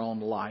in your own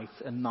life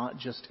and not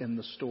just in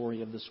the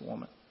story of this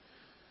woman.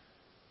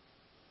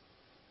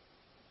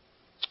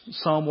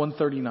 Psalm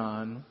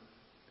 139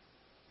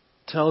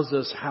 tells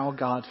us how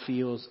God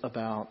feels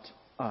about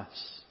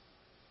us.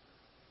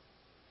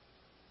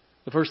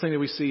 The first thing that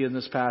we see in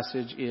this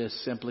passage is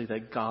simply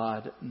that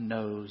God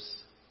knows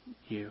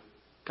you.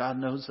 God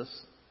knows us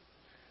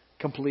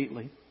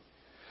completely.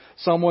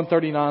 Psalm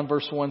 139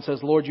 verse 1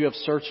 says, Lord, you have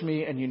searched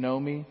me and you know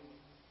me.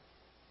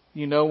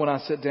 You know when I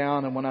sit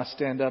down and when I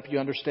stand up. You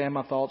understand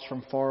my thoughts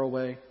from far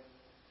away.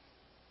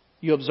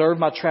 You observe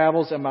my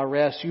travels and my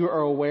rest. You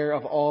are aware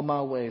of all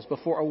my ways.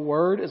 Before a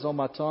word is on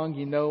my tongue,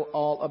 you know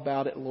all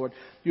about it, Lord.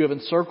 You have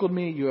encircled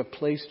me. You have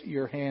placed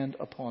your hand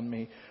upon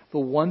me. The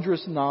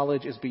wondrous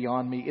knowledge is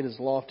beyond me. It is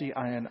lofty.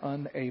 I am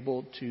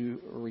unable to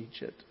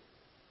reach it.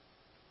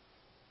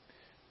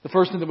 The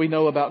first thing that we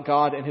know about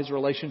God and His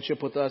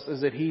relationship with us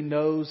is that He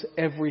knows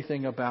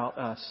everything about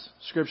us.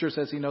 Scripture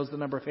says He knows the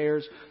number of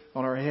hairs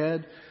on our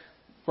head.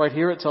 Right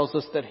here it tells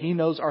us that He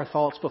knows our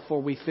thoughts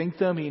before we think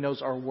them. He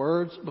knows our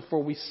words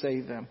before we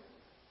say them.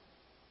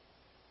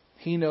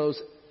 He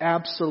knows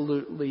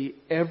absolutely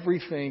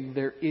everything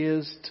there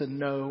is to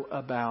know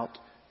about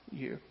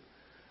you.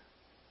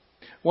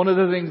 One of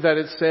the things that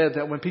it said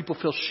that when people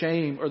feel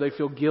shame or they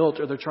feel guilt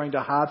or they're trying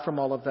to hide from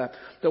all of that,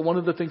 that one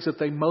of the things that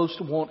they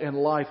most want in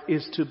life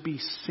is to be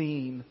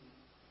seen,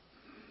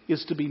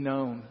 is to be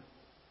known,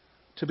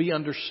 to be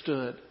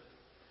understood.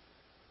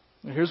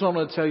 And here's what I'm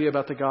going to tell you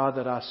about the God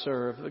that I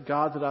serve. The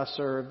God that I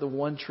serve, the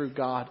one true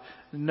God,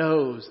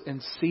 knows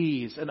and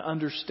sees and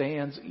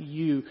understands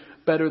you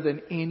better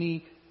than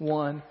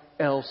anyone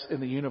else in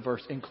the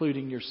universe,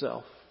 including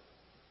yourself.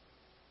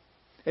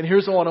 And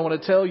here's what I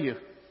want to tell you.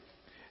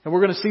 And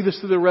we're going to see this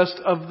through the rest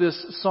of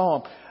this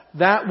psalm.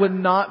 That would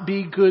not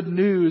be good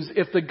news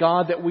if the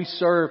God that we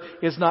serve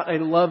is not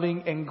a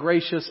loving and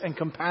gracious and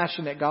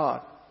compassionate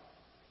God.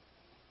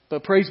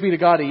 But praise be to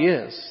God, He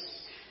is.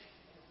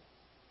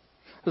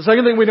 The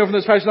second thing we know from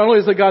this passage not only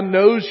is that God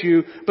knows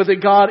you, but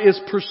that God is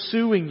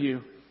pursuing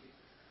you.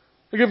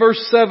 Look at verse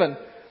 7.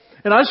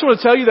 And I just want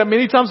to tell you that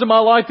many times in my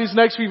life, these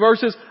next few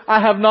verses, I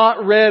have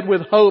not read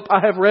with hope. I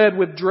have read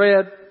with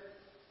dread.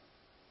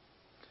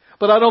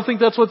 But I don't think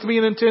that's what's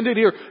being intended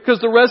here, because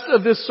the rest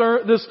of this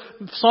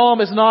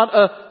psalm is not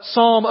a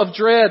psalm of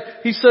dread.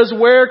 He says,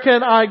 where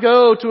can I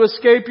go to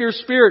escape your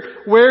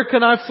spirit? Where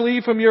can I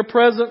flee from your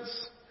presence?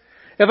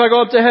 If I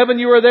go up to heaven,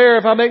 you are there.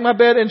 If I make my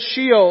bed in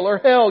Sheol or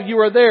hell, you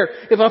are there.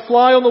 If I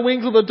fly on the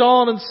wings of the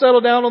dawn and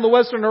settle down on the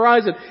western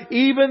horizon,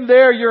 even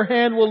there your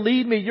hand will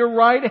lead me. Your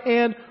right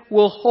hand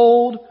will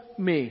hold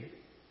me.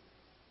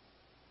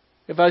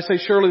 If I say,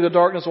 surely the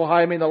darkness will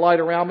hide me and the light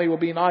around me will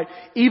be night,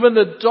 even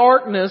the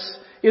darkness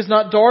is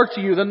not dark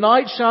to you. The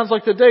night shines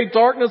like the day.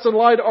 Darkness and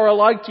light are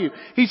alike to you.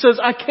 He says,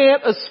 I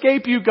can't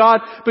escape you,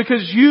 God,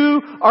 because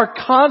you are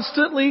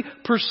constantly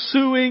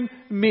pursuing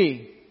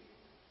me.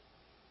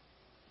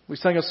 We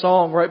sang a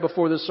song right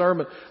before this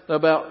sermon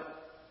about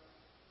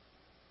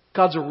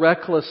God's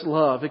reckless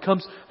love.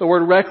 The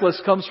word reckless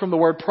comes from the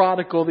word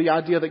prodigal, the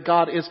idea that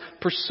God is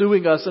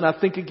pursuing us. And I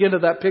think again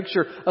of that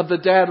picture of the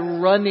dad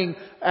running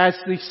as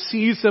he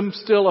sees him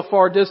still a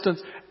far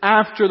distance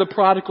after the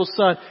prodigal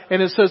son.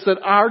 And it says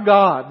that our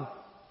God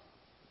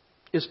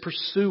is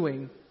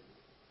pursuing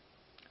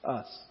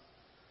us.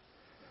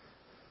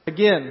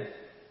 Again,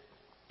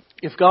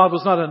 if God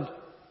was not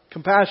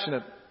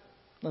compassionate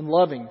and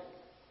loving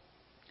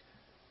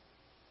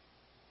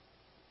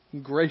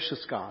and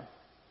gracious God,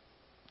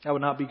 that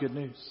would not be good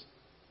news.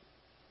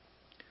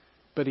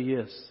 But He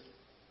is.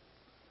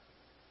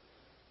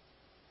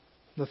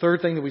 The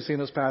third thing that we see in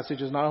this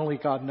passage is not only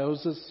God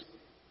knows us,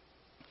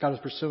 God is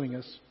pursuing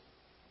us,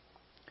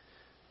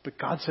 but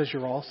God says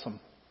you're awesome.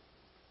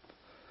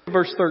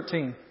 Verse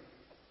 13.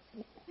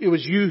 It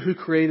was you who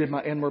created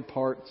my inward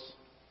parts.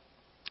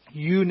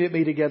 You knit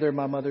me together in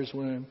my mother's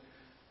womb.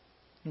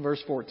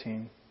 Verse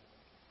 14.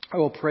 I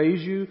will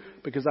praise you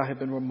because I have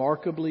been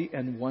remarkably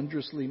and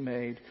wondrously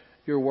made.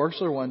 Your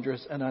works are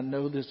wondrous, and I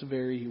know this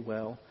very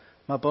well.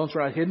 My bones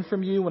were not hidden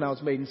from you when I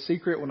was made in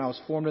secret, when I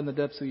was formed in the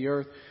depths of the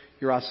earth.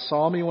 Your eyes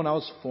saw me when I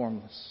was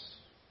formless.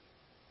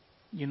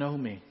 You know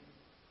me.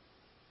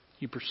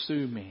 You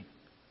pursue me.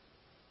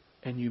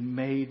 And you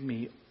made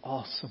me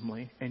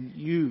awesomely. And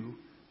you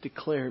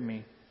declare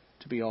me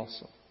to be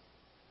awesome.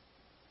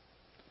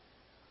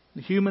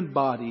 The human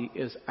body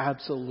is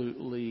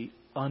absolutely,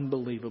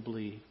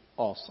 unbelievably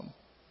awesome.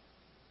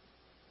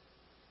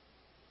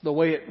 The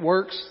way it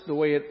works, the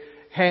way it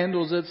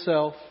handles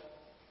itself.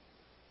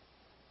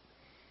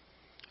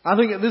 I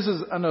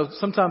know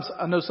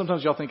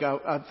sometimes y'all think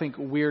I think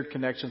weird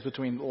connections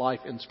between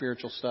life and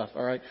spiritual stuff,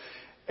 all right?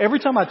 Every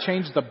time I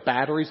change the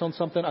batteries on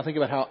something, I think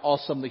about how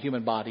awesome the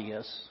human body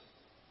is.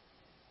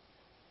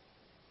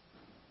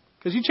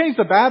 Because you change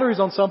the batteries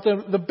on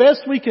something, the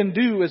best we can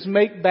do is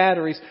make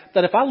batteries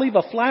that if I leave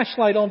a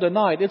flashlight on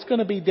tonight, it's going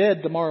to be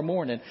dead tomorrow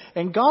morning.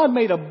 And God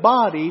made a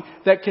body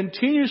that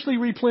continuously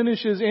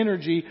replenishes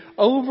energy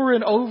over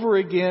and over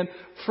again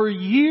for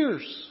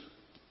years.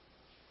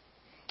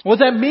 What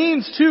that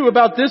means too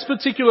about this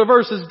particular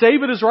verse is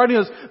David is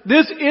writing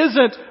this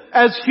isn't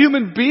as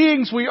human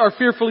beings we are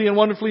fearfully and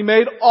wonderfully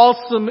made,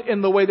 awesome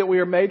in the way that we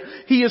are made.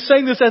 He is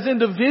saying this as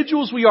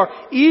individuals we are.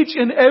 Each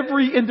and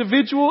every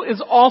individual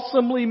is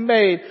awesomely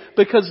made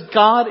because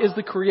God is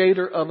the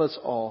creator of us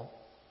all.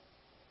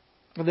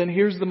 And then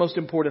here's the most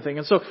important thing.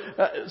 And so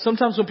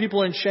sometimes when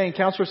people are in shame,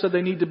 counselors said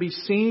they need to be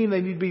seen, they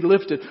need to be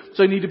lifted.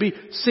 So they need to be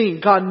seen.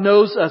 God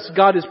knows us.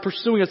 God is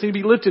pursuing us. They need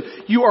to be lifted.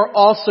 You are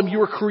awesome. You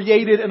were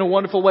created in a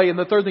wonderful way. And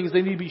the third thing is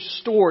they need to be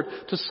stored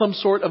to some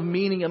sort of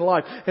meaning in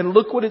life. And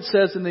look what it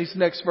says in these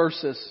next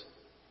verses.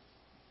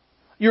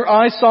 Your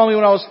eyes saw me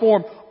when I was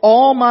formed.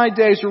 All my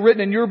days were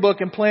written in your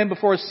book and planned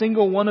before a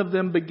single one of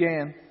them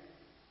began.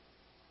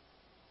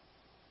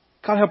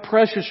 God, how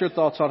precious your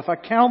thoughts are. If I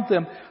count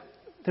them,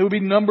 there would be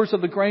numbers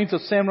of the grains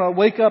of sand. When I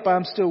wake up, I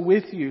am still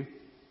with you.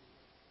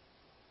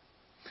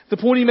 The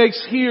point he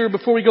makes here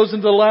before he goes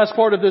into the last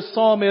part of this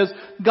psalm is,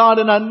 God,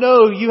 and I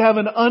know you have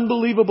an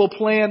unbelievable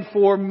plan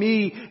for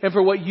me and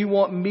for what you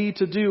want me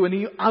to do.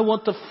 And I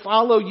want to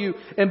follow you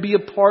and be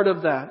a part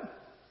of that.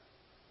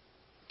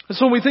 And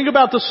so when we think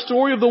about the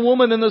story of the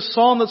woman in the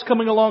psalm that's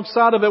coming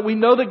alongside of it, we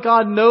know that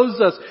God knows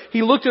us.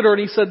 He looked at her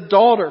and he said,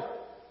 daughter.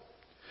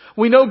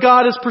 We know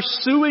God is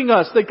pursuing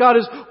us, that God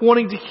is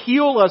wanting to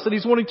heal us, that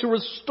He's wanting to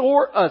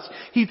restore us.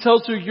 He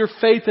tells her, your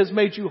faith has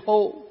made you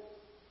whole.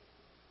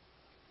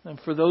 And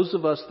for those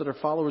of us that are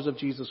followers of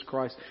Jesus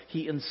Christ,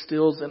 He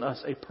instills in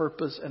us a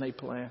purpose and a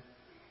plan.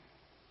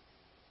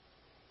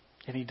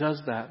 And He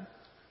does that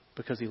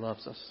because He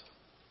loves us.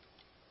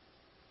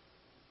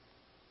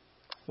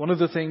 One of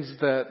the things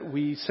that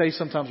we say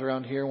sometimes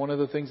around here, one of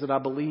the things that I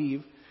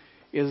believe,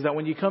 is that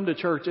when you come to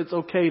church, it's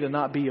okay to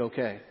not be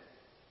okay.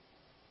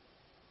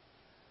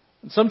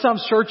 And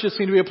sometimes churches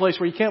seem to be a place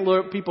where you can't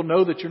let people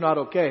know that you're not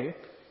okay.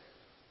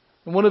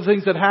 And one of the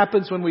things that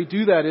happens when we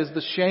do that is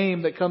the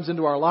shame that comes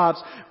into our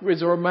lives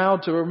is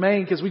allowed to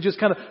remain because we just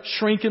kind of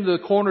shrink into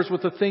the corners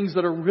with the things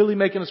that are really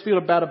making us feel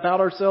bad about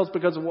ourselves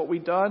because of what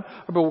we've done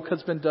or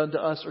what's been done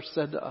to us or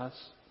said to us.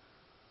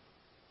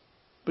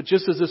 But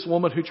just as this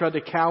woman who tried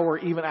to cower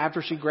even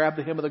after she grabbed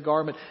the hem of the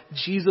garment,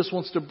 Jesus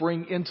wants to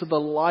bring into the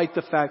light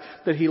the fact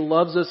that He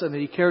loves us and that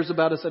He cares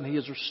about us and He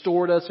has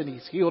restored us and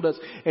He's healed us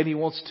and He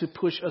wants to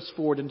push us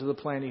forward into the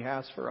plan He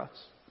has for us.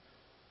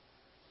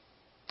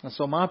 And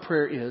so my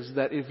prayer is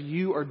that if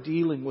you are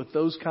dealing with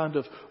those kind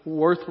of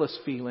worthless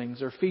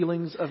feelings or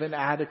feelings of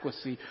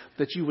inadequacy,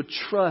 that you would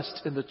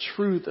trust in the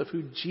truth of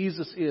who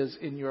Jesus is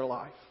in your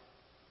life.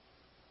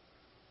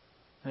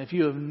 And if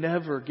you have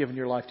never given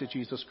your life to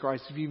Jesus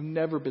Christ, if you've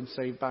never been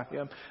saved by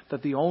Him,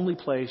 that the only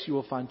place you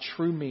will find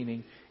true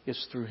meaning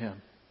is through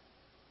Him.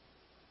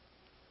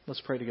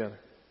 Let's pray together.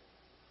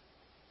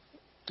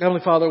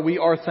 Heavenly Father, we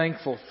are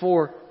thankful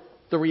for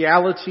the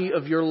reality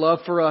of your love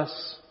for us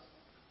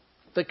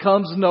that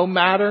comes no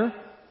matter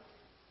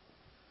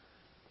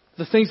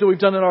the things that we've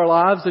done in our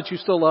lives, that you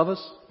still love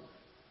us.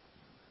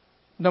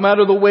 No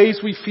matter the ways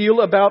we feel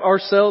about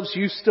ourselves,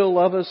 you still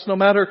love us. No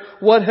matter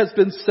what has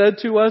been said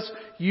to us,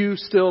 you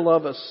still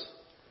love us.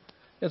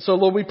 And so,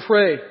 Lord, we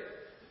pray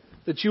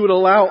that you would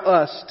allow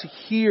us to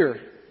hear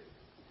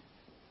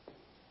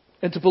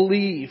and to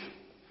believe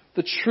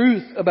the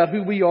truth about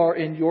who we are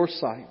in your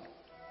sight.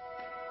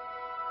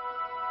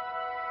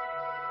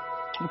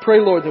 We pray,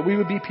 Lord, that we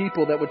would be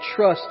people that would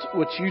trust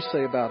what you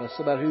say about us,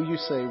 about who you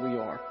say we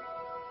are.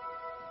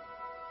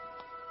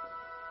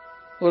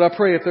 Lord, I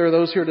pray if there are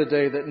those here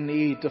today that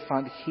need to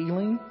find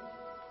healing,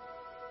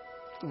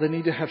 they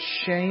need to have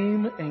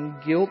shame and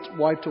guilt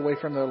wiped away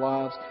from their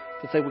lives,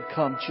 that they would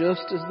come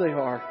just as they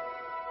are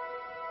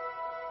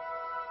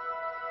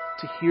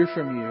to hear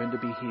from you and to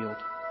be healed.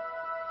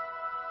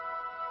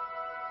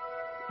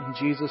 In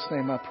Jesus'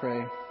 name I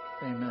pray.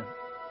 Amen.